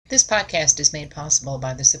This podcast is made possible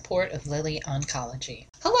by the support of Lilly Oncology.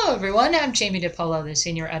 Hello, everyone. I'm Jamie DiPolo, the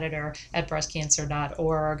senior editor at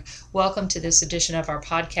breastcancer.org. Welcome to this edition of our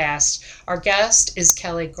podcast. Our guest is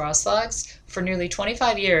Kelly Grosslags. For nearly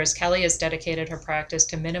 25 years, Kelly has dedicated her practice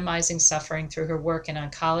to minimizing suffering through her work in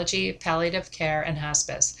oncology, palliative care, and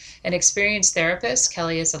hospice. An experienced therapist,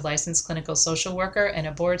 Kelly is a licensed clinical social worker and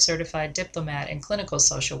a board-certified diplomat in clinical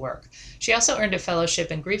social work. She also earned a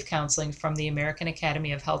fellowship in grief counseling from the American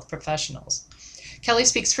Academy of Health Professionals. Kelly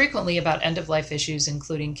speaks frequently about end-of-life issues,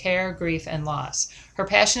 including care, grief, and loss. Her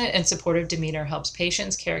passionate and supportive demeanor helps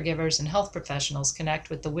patients, caregivers, and health professionals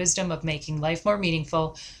connect with the wisdom of making life more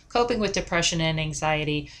meaningful, coping with depression and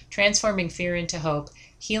anxiety, transforming fear into hope,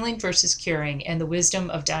 healing versus curing, and the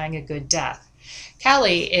wisdom of dying a good death.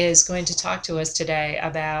 Kelly is going to talk to us today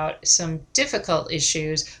about some difficult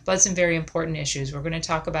issues, but some very important issues. We're going to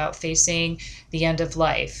talk about facing the end of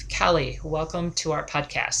life. Kelly, welcome to our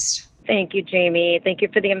podcast. Thank you, Jamie. Thank you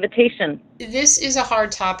for the invitation. This is a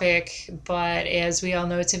hard topic, but as we all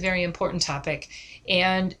know, it's a very important topic.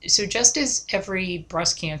 And so just as every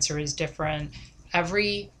breast cancer is different,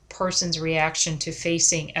 every person's reaction to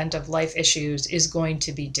facing end-of-life issues is going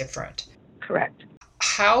to be different. Correct.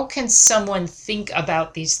 How can someone think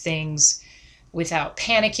about these things without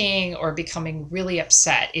panicking or becoming really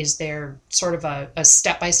upset? Is there sort of a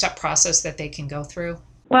step-by-step process that they can go through?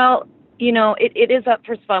 Well, it is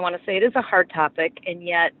first of all, I want to say it is a hard topic, and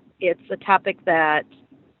yet it's a topic that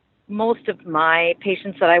most of my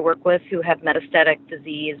patients that I work with who have metastatic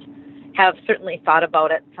disease have certainly thought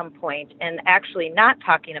about at some point, and actually not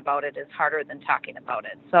talking about it is harder than talking about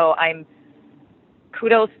it. So I'm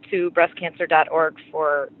kudos to breastcancer.org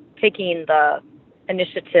for taking the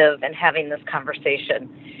initiative and having this conversation.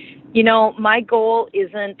 My goal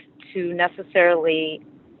isn't to necessarily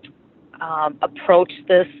approach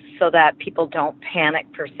this so that people don't panic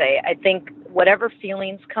per se. I think whatever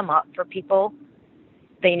feelings come up for people,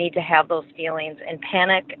 they need to have those feelings, and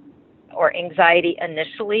panic or anxiety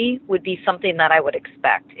initially would be something that I would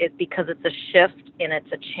expect because it's a shift and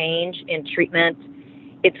it's a change in treatment.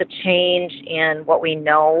 It's a change in what we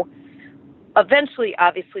know. Eventually,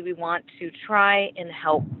 obviously, we want to try and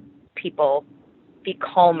help people be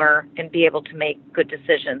calmer and be able to make good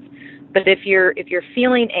decisions. But if you're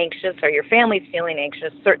feeling anxious or your family's feeling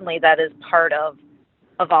anxious, certainly that is part of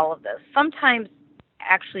all of this. Sometimes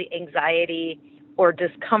actually anxiety or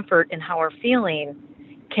discomfort in how we're feeling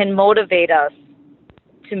can motivate us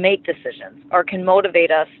to make decisions or can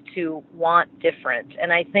motivate us to want different.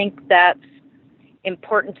 And I think that's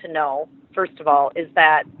important to know, first of all, is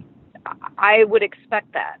that I would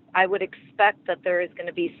expect that. I would expect that there is going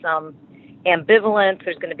to be some ambivalence,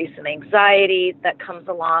 there's going to be some anxiety that comes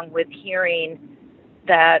along with hearing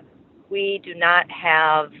that we do not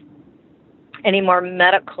have any more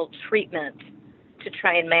medical treatment to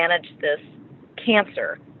try and manage this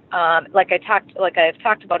cancer. Like I've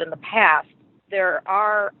talked about in the past, there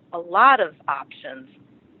are a lot of options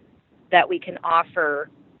that we can offer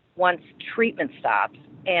once treatment stops,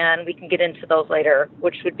 and we can get into those later,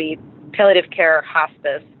 which would be palliative care,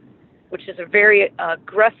 hospice, which is a very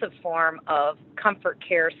aggressive form of comfort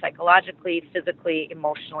care psychologically, physically,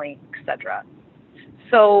 emotionally, etc.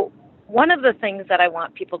 So one of the things that I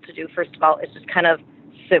want people to do, first of all, is just kind of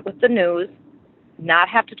sit with the news, not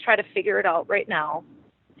have to try to figure it out right now,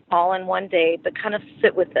 all in one day, but kind of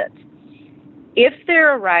sit with it. If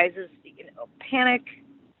there arises, panic,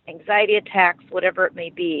 anxiety attacks, whatever it may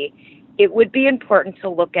be, it would be important to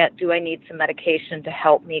look at, do I need some medication to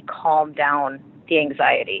help me calm down the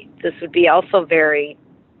anxiety? This would be also very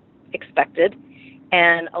expected,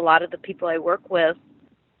 and a lot of the people I work with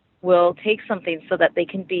will take something so that they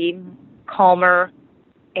can be calmer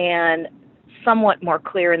and somewhat more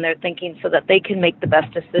clear in their thinking so that they can make the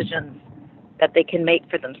best decisions that they can make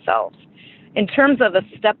for themselves. In terms of a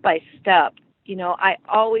step-by-step, I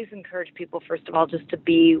always encourage people, first of all, just to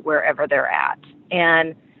be wherever they're at.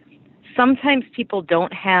 And sometimes people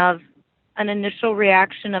don't have an initial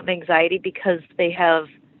reaction of anxiety because they have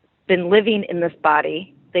been living in this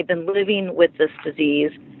body. They've been living with this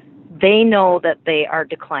disease. They know that they are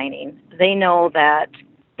declining. They know that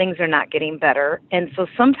things are not getting better. And so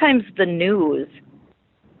sometimes the news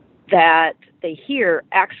that they hear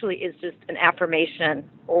actually is just an affirmation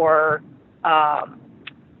or,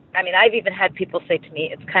 I've even had people say to me,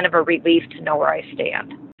 it's kind of a relief to know where I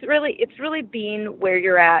stand. It's really being where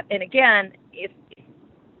you're at. And again, if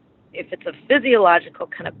it's a physiological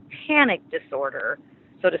kind of panic disorder,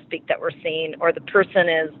 so to speak, that we're seeing, or the person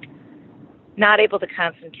is not able to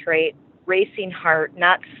concentrate, racing heart,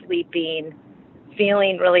 not sleeping,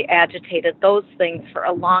 feeling really agitated, those things for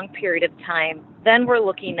a long period of time, then we're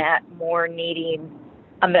looking at more needing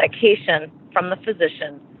a medication from the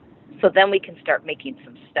physician. So then we can start making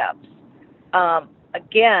some steps.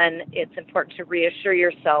 Again, it's important to reassure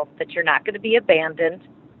yourself that you're not going to be abandoned,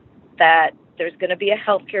 that there's going to be a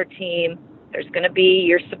healthcare team, there's going to be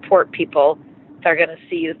your support people that are going to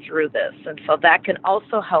see you through this. And so that can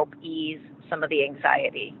also help ease some of the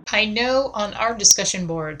anxiety. I know on our discussion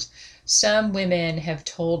boards, some women have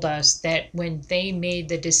told us that when they made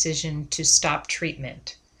the decision to stop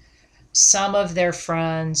treatment, some of their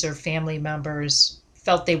friends or family members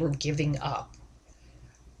felt they were giving up.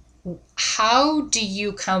 How do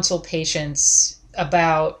you counsel patients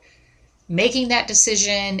about making that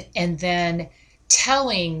decision and then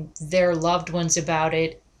telling their loved ones about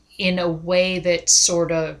it in a way that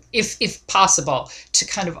sort of, if possible, to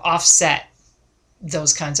kind of offset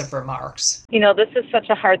those kinds of remarks? This is such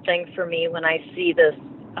a hard thing for me when I see this,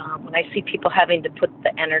 when I see people having to put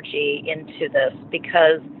the energy into this,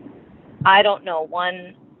 because I don't know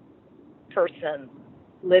one person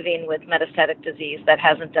living with metastatic disease that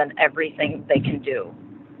hasn't done everything they can do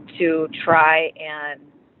to try and,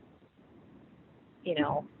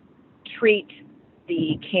 treat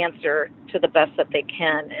the cancer to the best that they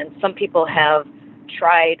can. And some people have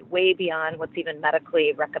tried way beyond what's even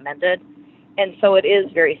medically recommended. And so it is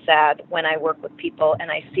very sad when I work with people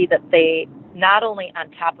and I see that they, not only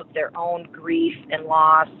on top of their own grief and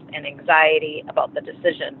loss and anxiety about the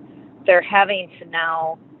decision, they're having to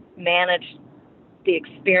now manage the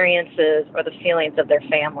experiences or the feelings of their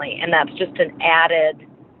family. And that's just an added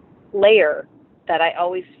layer that I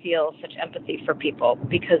always feel such empathy for people,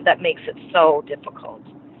 because that makes it so difficult.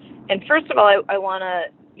 And first of all, I want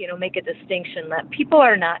to, make a distinction that people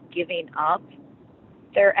are not giving up.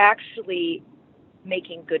 They're actually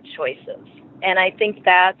making good choices. And I think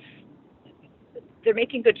they're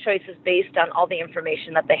making good choices based on all the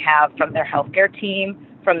information that they have from their healthcare team,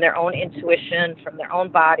 from their own intuition, from their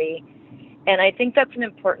own body. And I think that's an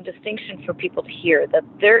important distinction for people to hear, that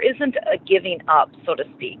there isn't a giving up, so to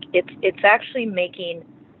speak. It's actually making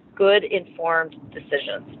good, informed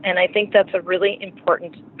decisions. And I think that's a really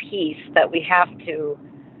important piece that we have to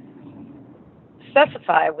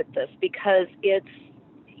specify with this, because it's,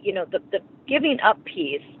 the giving up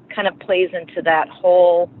piece kind of plays into that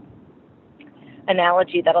whole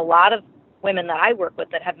analogy that a lot of women that I work with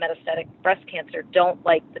that have metastatic breast cancer don't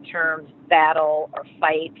like the terms battle or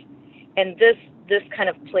fight. And this kind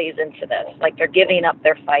of plays into this, like they're giving up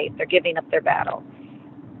their fight, they're giving up their battle.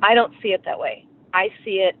 I don't see it that way. I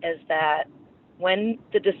see it as that when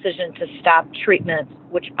the decision to stop treatment,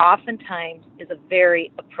 which oftentimes is a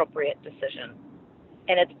very appropriate decision,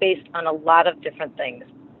 and it's based on a lot of different things.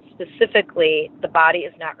 Specifically, the body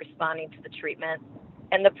is not responding to the treatment,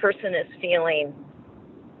 and the person is feeling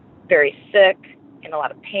very sick, in a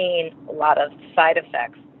lot of pain, a lot of side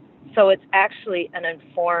effects. So it's actually an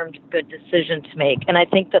informed, good decision to make. And I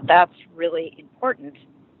think that that's really important,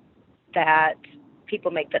 that people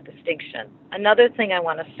make that distinction. Another thing I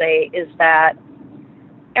want to say is that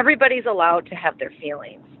everybody's allowed to have their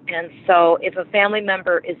feelings. And so if a family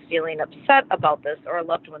member is feeling upset about this, or a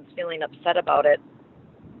loved one's feeling upset about it,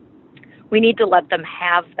 we need to let them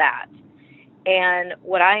have that. And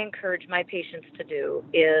what I encourage my patients to do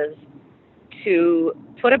is to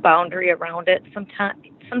put a boundary around it. Sometimes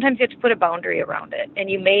you have to put a boundary around it, and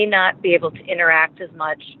you may not be able to interact as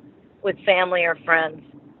much with family or friends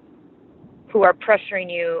who are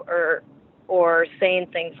pressuring you or saying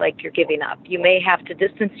things like you're giving up. You may have to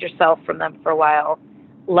distance yourself from them for a while.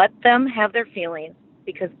 Let them have their feelings,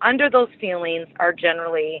 because under those feelings are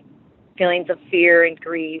generally feelings of fear and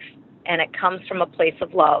grief, and it comes from a place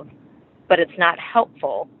of love, but it's not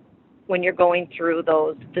helpful when you're going through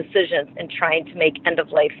those decisions and trying to make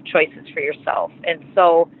end-of-life choices for yourself. And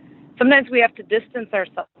so sometimes we have to distance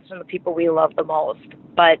ourselves from the people we love the most,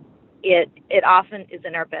 but it often is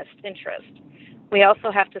in our best interest. We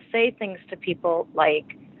also have to say things to people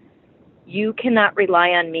like, you cannot rely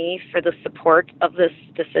on me for the support of this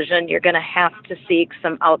decision. You're going to have to seek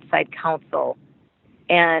some outside counsel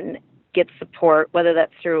and get support, whether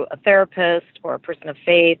that's through a therapist or a person of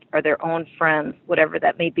faith or their own friends, whatever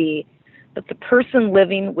that may be. But the person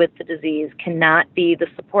living with the disease cannot be the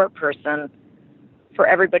support person for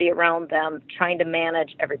everybody around them, trying to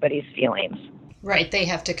manage everybody's feelings. Right. They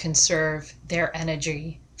have to conserve their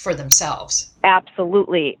energy for themselves.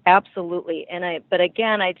 Absolutely. Absolutely. But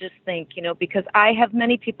again, I just think, because I have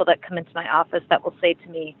many people that come into my office that will say to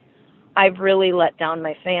me, I've really let down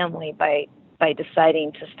my family by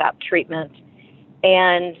deciding to stop treatment.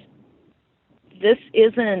 And this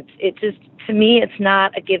isn't, it just, to me, it's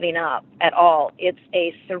not a giving up at all. It's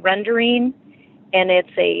a surrendering, and it's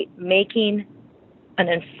a making an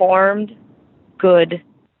informed, good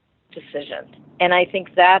decision. And I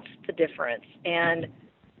think that's the difference. And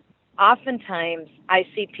oftentimes I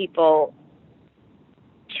see people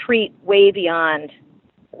treat way beyond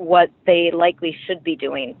what they likely should be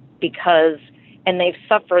doing and they've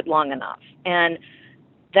suffered long enough. And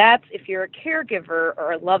that's, if you're a caregiver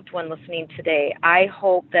or a loved one listening today, I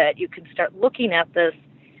hope that you can start looking at this,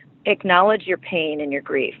 acknowledge your pain and your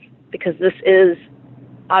grief, because this is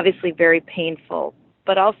obviously very painful,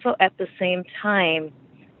 but also at the same time,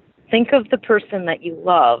 think of the person that you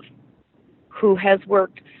love who has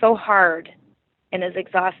worked so hard and has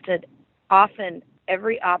exhausted often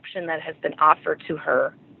every option that has been offered to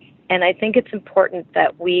her. And I think it's important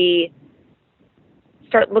that we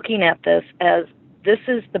start looking at this as this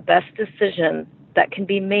is the best decision that can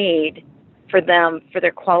be made for them, for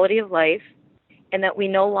their quality of life, and that we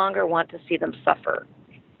no longer want to see them suffer.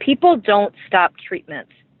 People don't stop treatment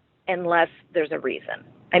unless there's a reason.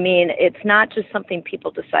 I mean, it's not just something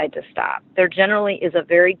people decide to stop. There generally is a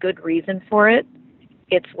very good reason for it.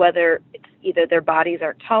 It's whether it's either their bodies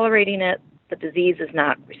aren't tolerating it, the disease is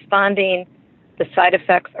not responding, the side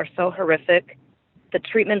effects are so horrific, the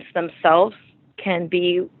treatments themselves can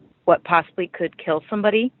be what possibly could kill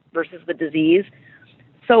somebody versus the disease.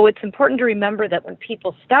 So it's important to remember that when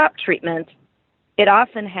people stop treatment, it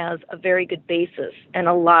often has a very good basis and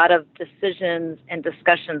a lot of decisions and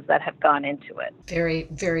discussions that have gone into it. Very,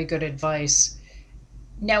 very good advice.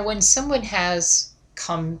 Now, when someone has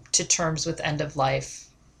come to terms with end of life,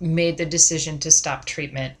 made the decision to stop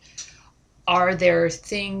treatment, are there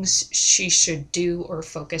things she should do or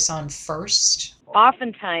focus on first?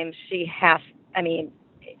 Oftentimes she has, I mean,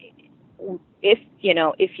 if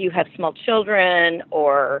you have small children,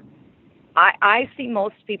 or I see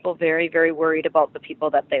most people very, very worried about the people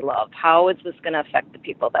that they love. How is this going to affect the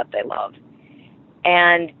people that they love?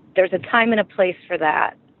 And there's a time and a place for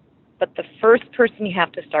that. But the first person you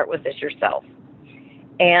have to start with is yourself.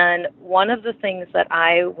 And one of the things that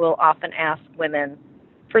I will often ask women,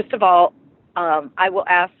 first of all, I will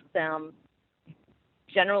ask them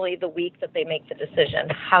generally the week that they make the decision,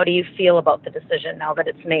 how do you feel about the decision now that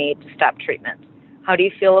it's made to stop treatment? How do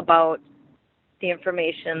you feel about the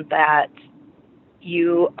information that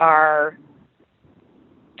you are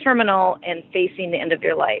terminal and facing the end of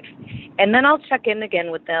your life? And then I'll check in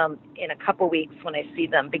again with them in a couple weeks when I see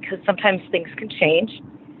them, because sometimes things can change.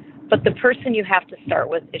 But the person you have to start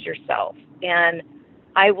with is yourself. And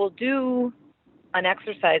I will do an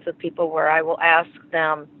exercise with people where I will ask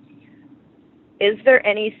them, is there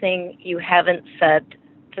anything you haven't said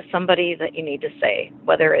to somebody that you need to say?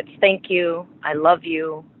 Whether it's thank you, I love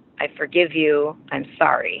you, I forgive you, I'm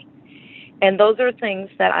sorry. And those are things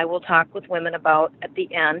that I will talk with women about at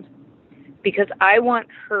the end, because I want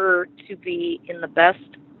her to be in the best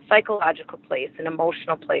psychological place and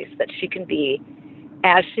emotional place that she can be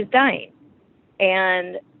as she's dying.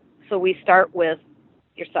 And so we start with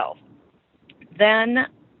yourself. Then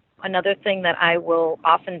another thing that I will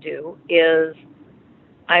often do is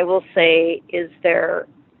I will say, is there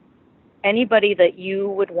anybody that you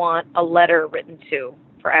would want a letter written to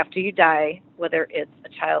for after you die, whether it's a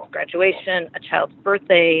child's graduation, a child's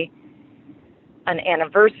birthday, an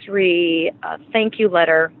anniversary, a thank you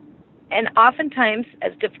letter? And oftentimes,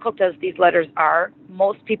 as difficult as these letters are,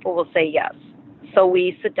 most people will say yes. So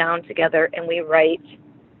we sit down together and we write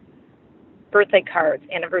birthday cards,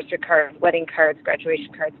 anniversary cards, wedding cards,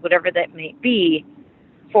 graduation cards, whatever that may be,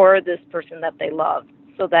 for this person that they love,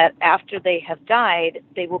 so that after they have died,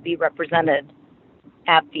 they will be represented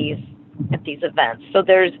at these events. So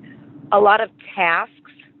there's a lot of tasks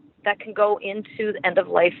that can go into the end of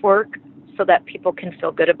life work so that people can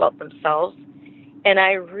feel good about themselves. And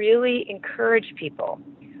I really encourage people.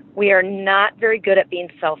 We are not very good at being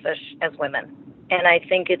selfish as women. And I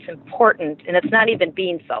think it's important, and it's not even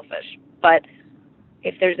being selfish, but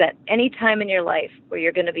if there's at any time in your life where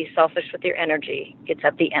you're going to be selfish with your energy, it's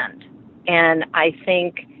at the end. And I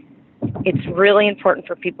think it's really important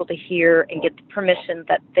for people to hear and get the permission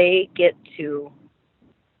that they get to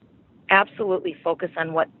absolutely focus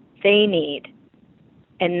on what they need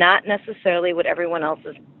and not necessarily what everyone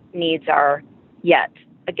else's needs are yet.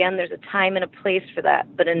 Again, there's a time and a place for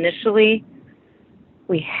that. But initially,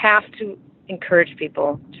 we have to encourage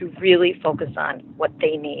people to really focus on what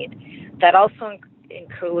they need. That also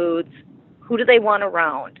includes, who do they want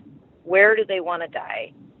around? Where do they want to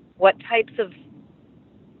die? What types of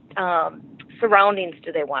surroundings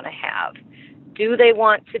do they want to have? Do they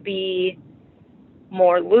want to be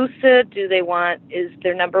more lucid? Is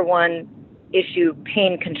their number one issue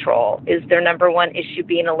pain control? Is their number one issue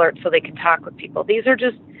being alert so they can talk with people? These are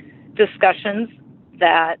just discussions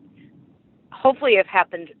that hopefully have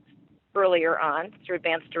happened earlier on through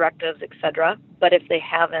advanced directives, etc. But if they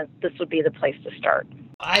haven't, this would be the place to start.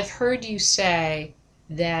 I've heard you say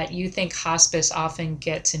that you think hospice often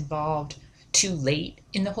gets involved too late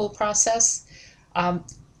in the whole process.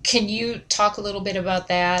 Can you talk a little bit about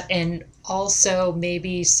that, and also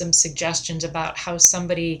maybe some suggestions about how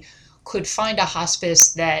somebody could find a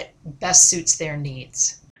hospice that best suits their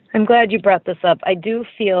needs? I'm glad you brought this up. I do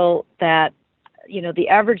feel that, the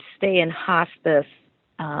average stay in hospice,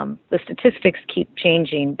 the statistics keep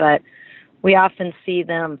changing, but we often see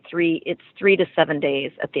them 3 to 7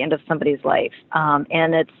 days at the end of somebody's life.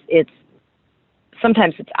 And it's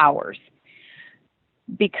sometimes it's hours.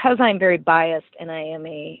 Because I'm very biased and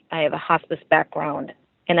I have a hospice background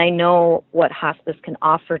and I know what hospice can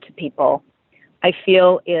offer to people, I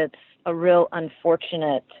feel it's a real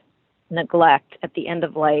unfortunate neglect at the end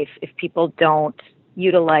of life if people don't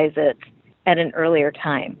utilize it at an earlier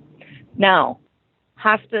time. Now,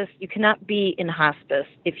 hospice, you cannot be in hospice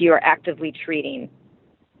if you are actively treating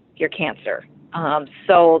your cancer.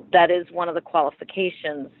 So that is one of the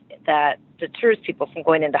qualifications that deters people from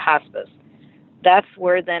going into hospice. That's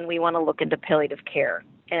where then we want to look into palliative care.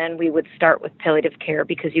 And we would start with palliative care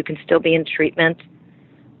because you can still be in treatment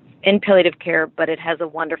in palliative care, but it has a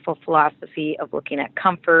wonderful philosophy of looking at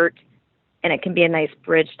comfort, and it can be a nice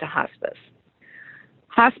bridge to hospice.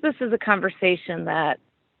 Hospice is a conversation that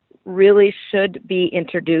really should be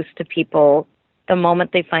introduced to people the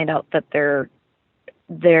moment they find out that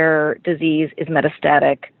their disease is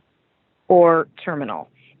metastatic or terminal.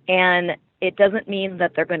 And it doesn't mean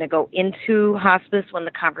that they're going to go into hospice when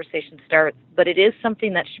the conversation starts, but it is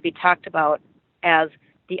something that should be talked about as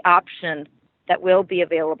the option that will be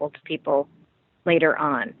available to people later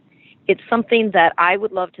on. It's something that I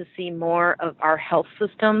would love to see more of our health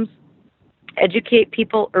systems educate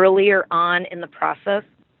people earlier on in the process,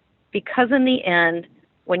 because in the end,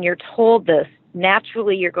 when you're told this,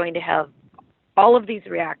 naturally you're going to have all of these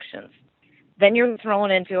reactions. Then you're thrown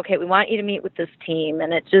into, okay, we want you to meet with this team,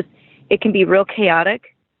 and it can be real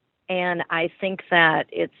chaotic, and I think that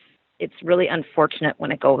it's really unfortunate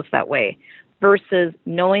when it goes that way, versus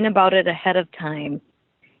knowing about it ahead of time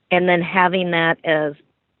and then having that as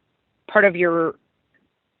part of your,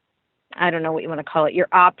 I don't know what you want to call it, your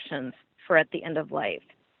options for at the end of life.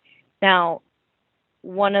 Now,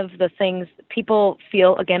 one of the things people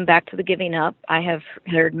feel, again, back to the giving up, I have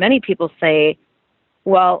heard many people say,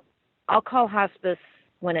 well, I'll call hospice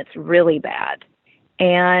when it's really bad.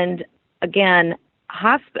 And again,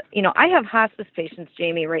 I have hospice patients,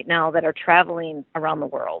 Jamie, right now that are traveling around the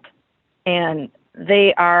world, and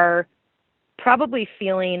they are probably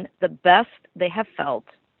feeling the best they have felt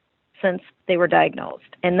since they were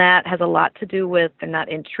diagnosed. And that has a lot to do with they're not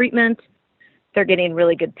in treatment, they're getting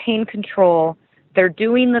really good pain control, they're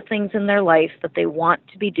doing the things in their life that they want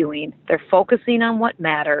to be doing, they're focusing on what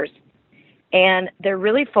matters, and they're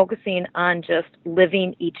really focusing on just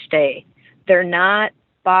living each day. They're not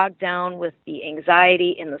bogged down with the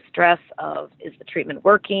anxiety and the stress of, is the treatment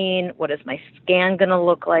working? What is my scan going to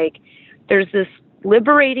look like? There's this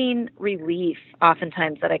liberating relief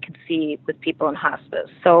oftentimes that I can see with people in hospice.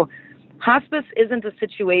 So hospice isn't a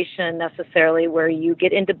situation necessarily where you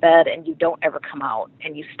get into bed and you don't ever come out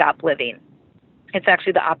and you stop living. It's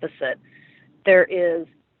actually the opposite. There is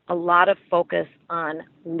a lot of focus on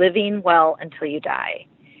living well until you die.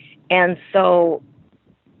 And so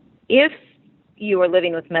if you are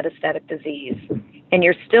living with metastatic disease and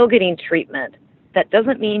you're still getting treatment, that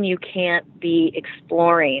doesn't mean you can't be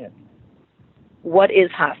exploring what is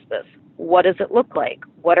hospice? What does it look like?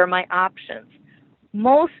 What are my options?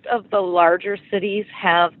 Most of the larger cities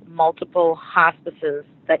have multiple hospices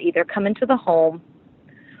that either come into the home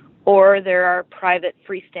or there are private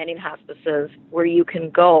freestanding hospices where you can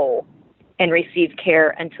go and receive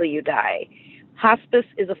care until you die. Hospice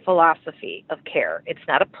is a philosophy of care. It's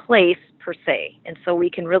not a place per se. And so we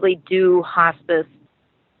can really do hospice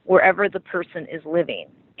wherever the person is living.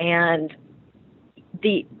 And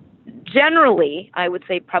generally, I would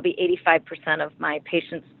say probably 85% of my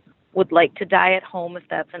patients would like to die at home if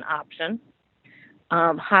that's an option.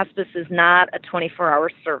 Hospice is not a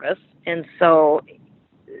 24-hour service, and so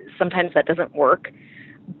sometimes that doesn't work.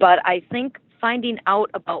 But I think finding out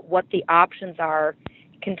about what the options are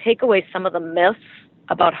can take away some of the myths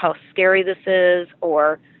about how scary this is,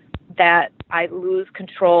 or that I lose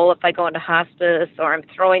control if I go into hospice, or I'm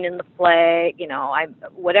throwing in the flag,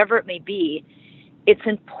 whatever it may be. It's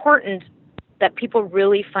important that people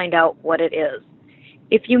really find out what it is.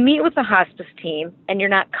 If you meet with a hospice team and you're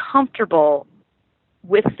not comfortable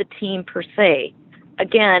with the team per se,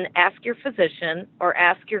 again, ask your physician or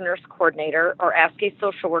ask your nurse coordinator or ask a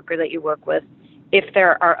social worker that you work with if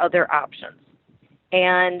there are other options.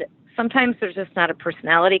 And sometimes there's just not a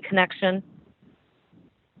personality connection.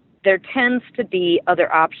 There tends to be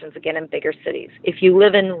other options, again, in bigger cities. If you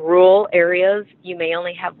live in rural areas, you may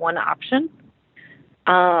only have one option.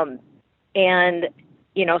 And,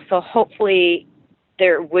 so hopefully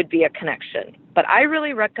there would be a connection. But I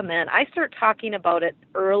really recommend, I start talking about it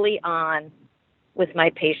early on with my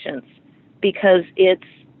patients because it's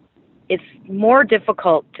more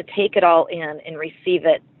difficult to take it all in and receive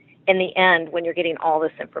it in the end when you're getting all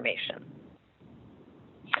this information.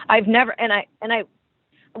 I've never, I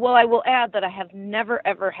will add that I have never,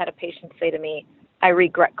 ever had a patient say to me, I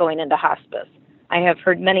regret going into hospice. I have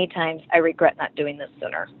heard many times, I regret not doing this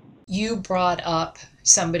sooner. You brought up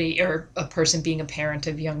somebody or a person being a parent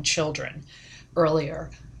of young children earlier.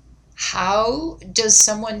 How does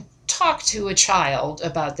someone talk to a child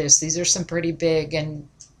about this? These are some pretty big and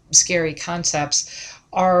scary concepts.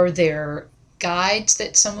 Are there guides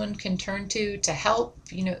that someone can turn to help,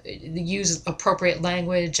 use appropriate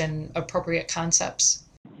language and appropriate concepts?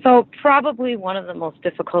 So probably one of the most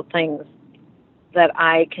difficult things that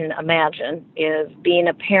I can imagine is being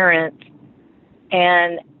a parent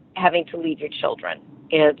and having to leave your children.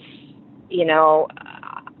 It's,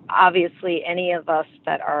 obviously any of us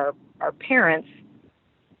that are parents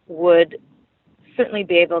would certainly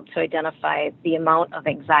be able to identify the amount of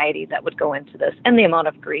anxiety that would go into this and the amount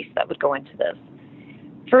of grief that would go into this.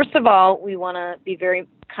 First of all, we want to be very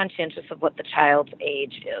conscientious of what the child's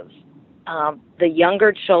age is. The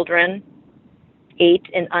younger children, 8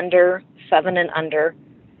 and under, 7 and under,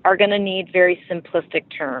 are going to need very simplistic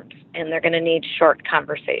terms, and they're going to need short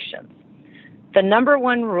conversations. The number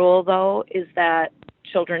one rule, though, is that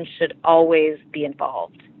children should always be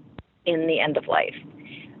involved in the end of life.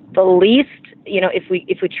 The least, if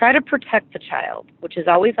we try to protect the child, which is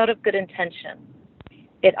always out of good intention,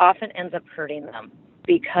 it often ends up hurting them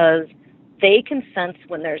because they can sense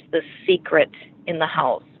when there's this secret in the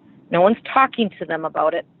house. No one's talking to them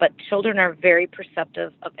about it, but children are very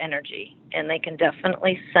perceptive of energy, and they can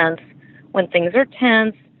definitely sense when things are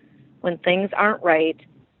tense, when things aren't right.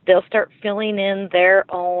 They'll start filling in their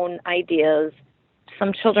own ideas.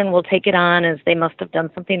 Some children will take it on as they must have done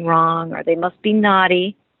something wrong or they must be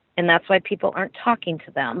naughty, and that's why people aren't talking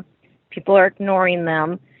to them. People are ignoring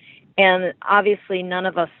them, and obviously none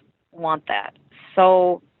of us want that.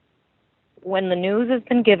 So when the news has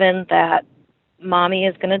been given that mommy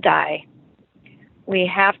is going to die, we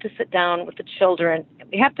have to sit down with the children.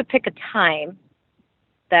 We have to pick a time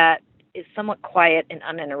that is somewhat quiet and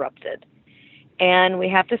uninterrupted. And we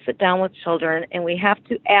have to sit down with children, and we have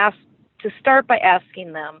to start by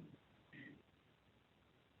asking them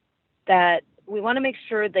that we want to make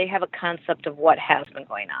sure they have a concept of what has been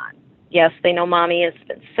going on. Yes, they know mommy has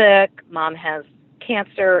been sick, mom has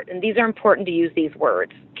cancer, and these are important to use these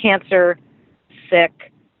words: cancer,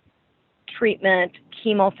 sick, treatment,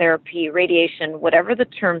 chemotherapy, radiation, whatever the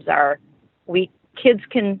terms are, kids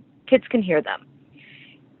can hear them.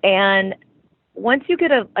 And once you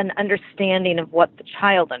get an understanding of what the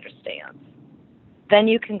child understands, then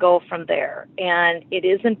you can go from there. And it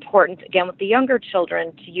is important, again, with the younger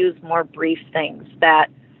children, to use more brief things, that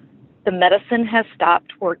the medicine has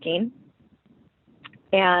stopped working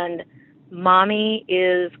and mommy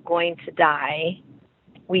is going to die.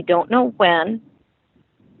 We don't know when,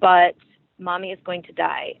 but mommy is going to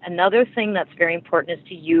die. Another thing that's very important is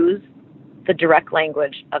to use the direct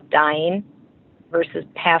language of dying versus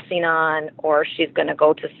passing on, or she's going to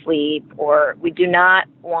go to sleep, or we do not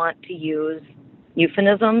want to use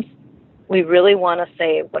euphemisms. We really want to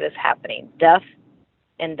say what is happening: death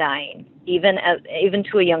and dying, even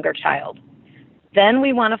to a younger child. Then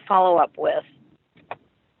we want to follow up with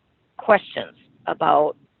questions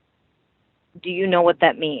about, do you know what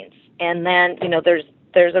that means? And then,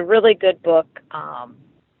 there's a really good book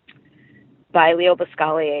by Leo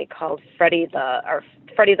Buscaglia called Freddie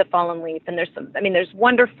the Fallen Leaf, and there's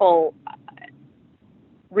wonderful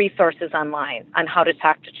resources online on how to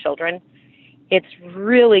talk to children. It's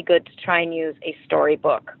really good to try and use a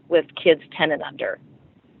storybook with kids 10 and under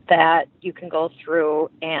that you can go through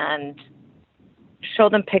and show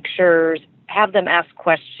them pictures, have them ask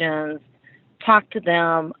questions, talk to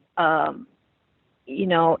them,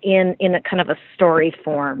 in a kind of a story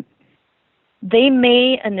form. They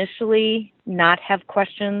may initially not have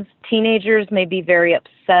questions. Teenagers may be very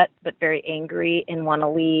upset but very angry and want to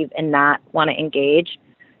leave and not want to engage.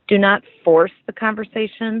 Do not force the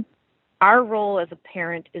conversation. Our role as a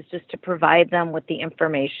parent is just to provide them with the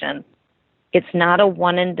information. It's not a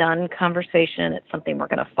one and done conversation. It's something we're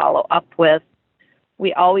going to follow up with.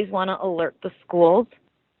 We always want to alert the schools,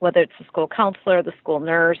 whether it's the school counselor, the school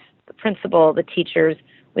nurse, the principal, the teachers.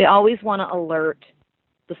 We always want to alert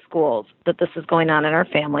the schools that this is going on in our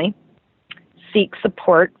family. Seek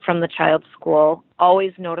support from the child's school.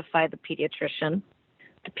 Always notify the pediatrician.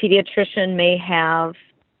 The pediatrician may have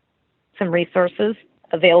some resources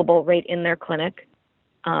available right in their clinic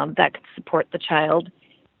that can support the child.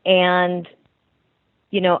 And,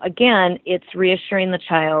 again, it's reassuring the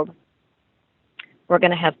child. We're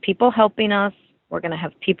going to have people helping us. We're going to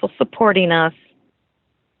have people supporting us.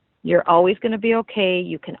 You're always going to be okay.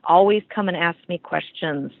 You can always come and ask me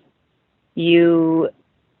questions. Your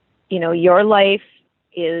life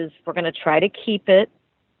is, we're going to try to keep it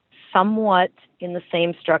somewhat in the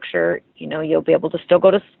same structure. You'll be able to still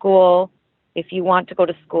go to school. If you want to go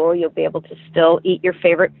to school, you'll be able to still eat your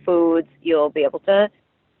favorite foods. You'll be able to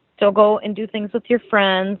still go and do things with your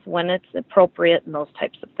friends when it's appropriate and those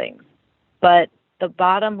types of things. But the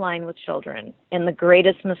bottom line with children, and the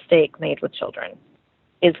greatest mistake made with children,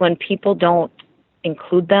 is when people don't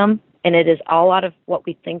include them, and it is all out of what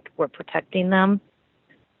we think we're protecting them,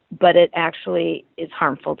 but it actually is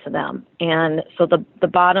harmful to them. And so the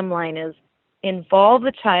bottom line is involve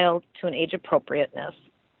the child to an age appropriateness.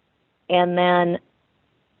 And then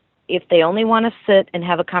if they only want to sit and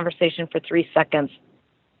have a conversation for 3 seconds,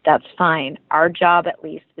 that's fine. Our job, at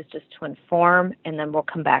least, is just to inform, and then we'll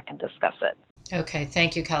come back and discuss it. Okay,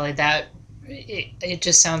 thank you, Kelly. It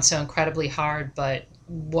just sounds so incredibly hard, but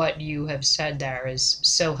what you have said there is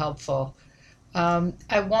so helpful.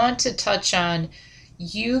 I want to touch on,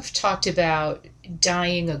 you've talked about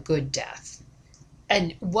dying a good death.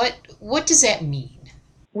 And what does that mean?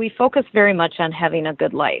 We focus very much on having a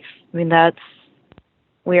good life. I mean,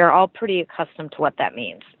 we are all pretty accustomed to what that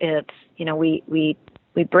means. It's, we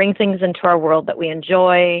bring things into our world that we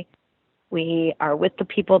enjoy. We are with the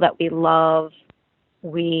people that we love.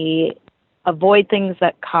 We avoid things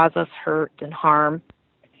that cause us hurt and harm.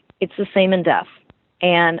 It's the same in death.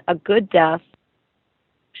 And a good death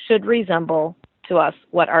should resemble to us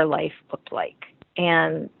what our life looked like.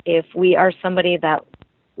 And if we are somebody that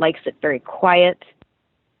likes it very quiet,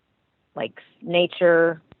 likes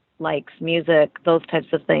nature, likes music, those types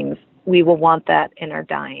of things, we will want that in our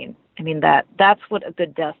dying. I mean, that's what a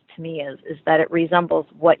good death to me is that it resembles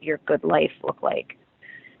what your good life looked like.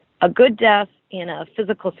 A good death in a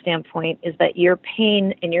physical standpoint is that your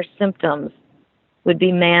pain and your symptoms would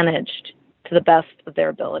be managed to the best of their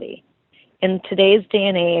ability. In today's day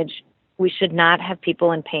and age, we should not have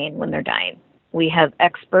people in pain when they're dying. We have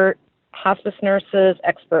expert hospice nurses,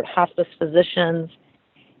 expert hospice physicians,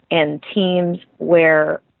 and teams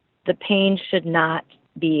where the pain should not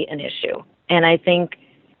be an issue. And I think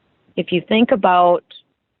if you think about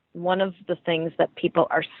one of the things that people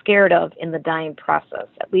are scared of in the dying process,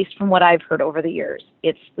 at least from what I've heard over the years,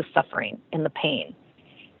 it's the suffering and the pain.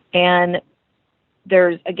 And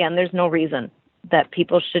there's no reason that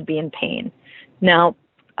people should be in pain. Now,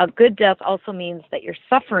 a good death also means that your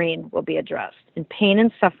suffering will be addressed. And pain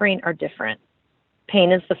and suffering are different.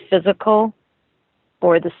 Pain is the physical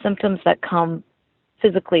or the symptoms that come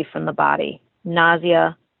physically from the body.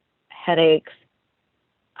 Nausea, headaches,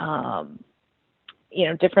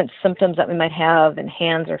 different symptoms that we might have in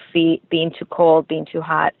hands or feet, being too cold, being too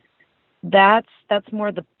hot. That's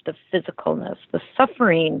more the physicalness. The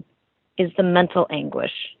suffering is the mental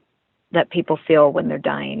anguish that people feel when they're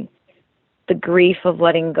dying. The grief of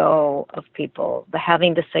letting go of people, the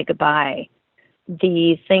having to say goodbye,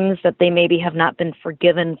 the things that they maybe have not been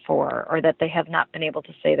forgiven for, or that they have not been able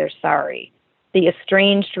to say they're sorry, the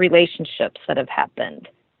estranged relationships that have happened,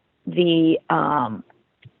 there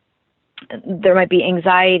might be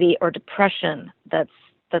anxiety or depression that's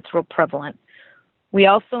real prevalent. We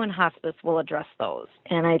also in hospice will address those,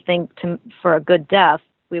 and I think for a good death,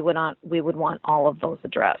 we would want all of those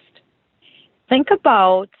addressed. Think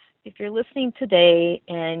about if you're listening today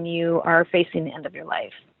and you are facing the end of your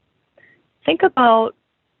life. Think about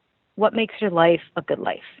what makes your life a good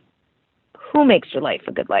life. Who makes your life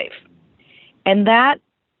a good life? And that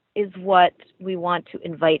is what we want to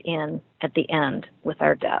invite in at the end with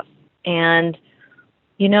our death. And,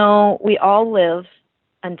 we all live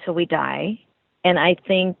until we die. And I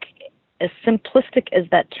think as simplistic as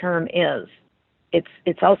that term is,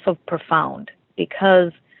 it's also profound,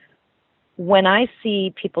 because when I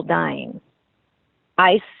see people dying,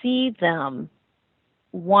 I see them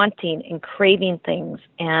wanting and craving things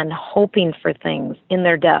and hoping for things in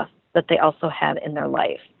their death that they also had in their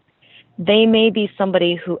life. They may be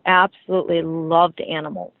somebody who absolutely loved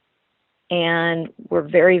animals and were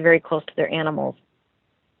very, very close to their animals.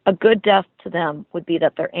 A good death to them would be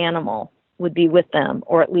that their animal would be with them,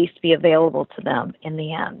 or at least be available to them in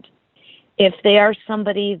the end. If they are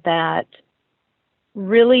somebody that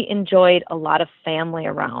really enjoyed a lot of family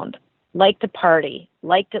around, liked to party,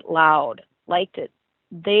 liked it loud, liked it,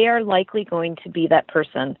 they are likely going to be that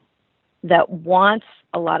person that wants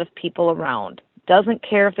a lot of people around, doesn't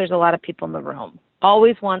care if there's a lot of people in the room,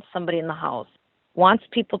 always wants somebody in the house, wants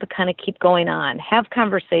people to kind of keep going on, have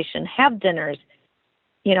conversation, have dinners.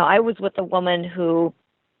 You know, I was with a woman who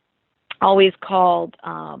always called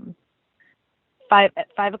at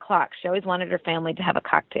 5 o'clock. She always wanted her family to have a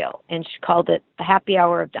cocktail, and she called it the happy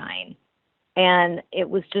hour of dying. And it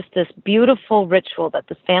was just this beautiful ritual that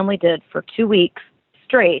this family did for 2 weeks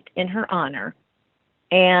straight in her honor.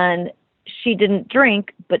 And she didn't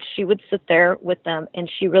drink, but she would sit there with them,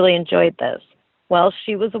 and she really enjoyed this. Well,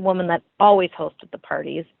 she was a woman that always hosted the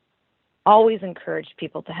parties, always encouraged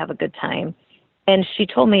people to have a good time. And she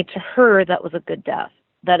told me, to her, that was a good death,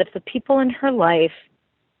 that if the people in her life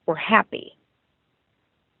were happy,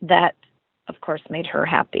 that, of course, made her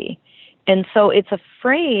happy. And so it's a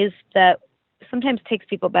phrase that sometimes takes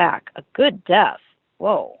people back. A good death.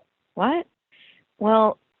 Whoa, what?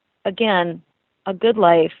 Well, again, a good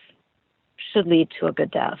life should lead to a good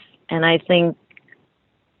death. And I think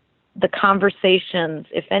the conversations,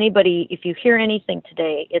 if you hear anything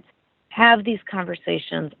today, it's have these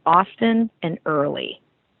conversations often and early,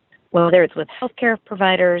 whether it's with healthcare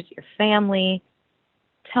providers, your family.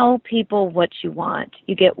 Tell people what you want.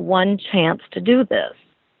 You get one chance to do this.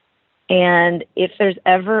 And if there's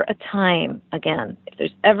ever a time, again, if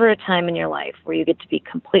there's ever a time in your life where you get to be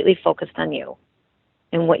completely focused on you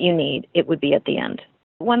and what you need, it would be at the end.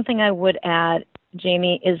 One thing I would add,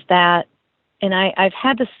 Jamie, is that, and I've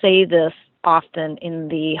had to say this often in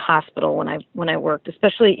the hospital when I worked,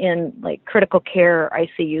 especially in like critical care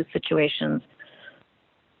ICU situations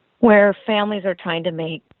where families are trying to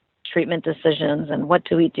make treatment decisions and what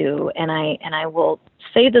do we do, and I will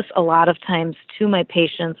say this a lot of times to my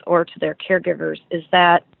patients or to their caregivers, is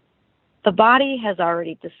that the body has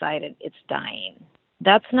already decided it's dying.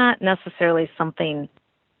 That's not necessarily something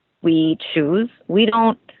we choose.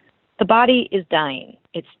 The body is dying.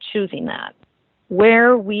 It's choosing that.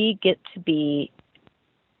 Where we get to be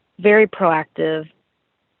very proactive,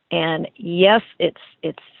 and yes,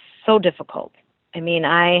 it's so difficult. I mean,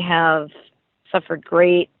 I have suffered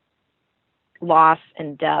great loss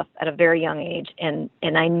and death at a very young age, and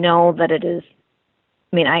I know that it is.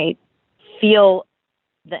 I mean, I feel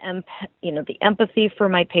the empathy for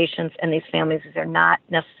my patients and these families. These are not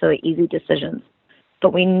necessarily easy decisions,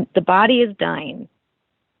 but the body is dying.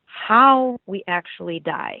 How we actually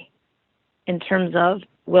die, in terms of,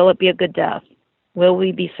 will it be a good death? Will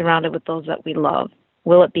we be surrounded with those that we love?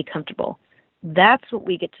 Will it be comfortable? That's what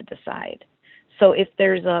we get to decide. So if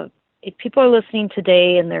people are listening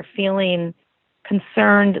today and they're feeling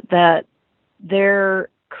concerned that they're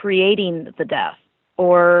creating the death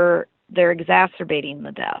or they're exacerbating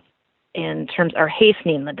the death or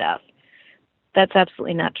hastening the death, that's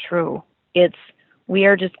absolutely not true. We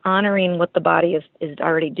are just honoring what the body is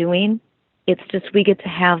already doing. It's just we get to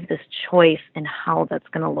have this choice in how that's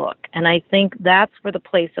going to look. And I think that's where the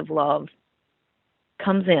place of love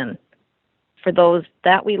comes in for those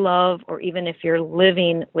that we love, or even if you're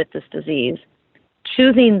living with this disease.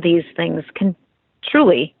 Choosing these things can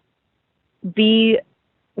truly be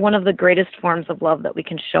one of the greatest forms of love that we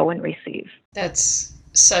can show and receive. That's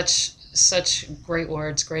such great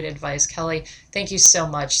words, great advice. Kelly, thank you so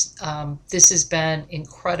much. This has been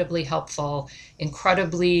incredibly helpful,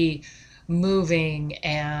 incredibly moving,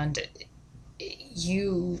 and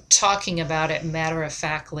you talking about it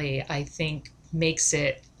matter-of-factly, I think, makes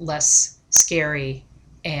it less scary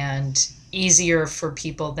and easier for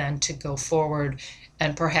people then to go forward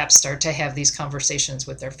and perhaps start to have these conversations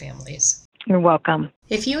with their families. You're welcome.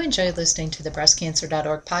 If you enjoyed listening to the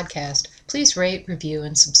breastcancer.org podcast, please rate, review,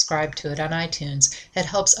 and subscribe to it on iTunes. It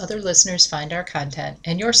helps other listeners find our content,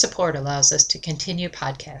 and your support allows us to continue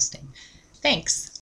podcasting. Thanks.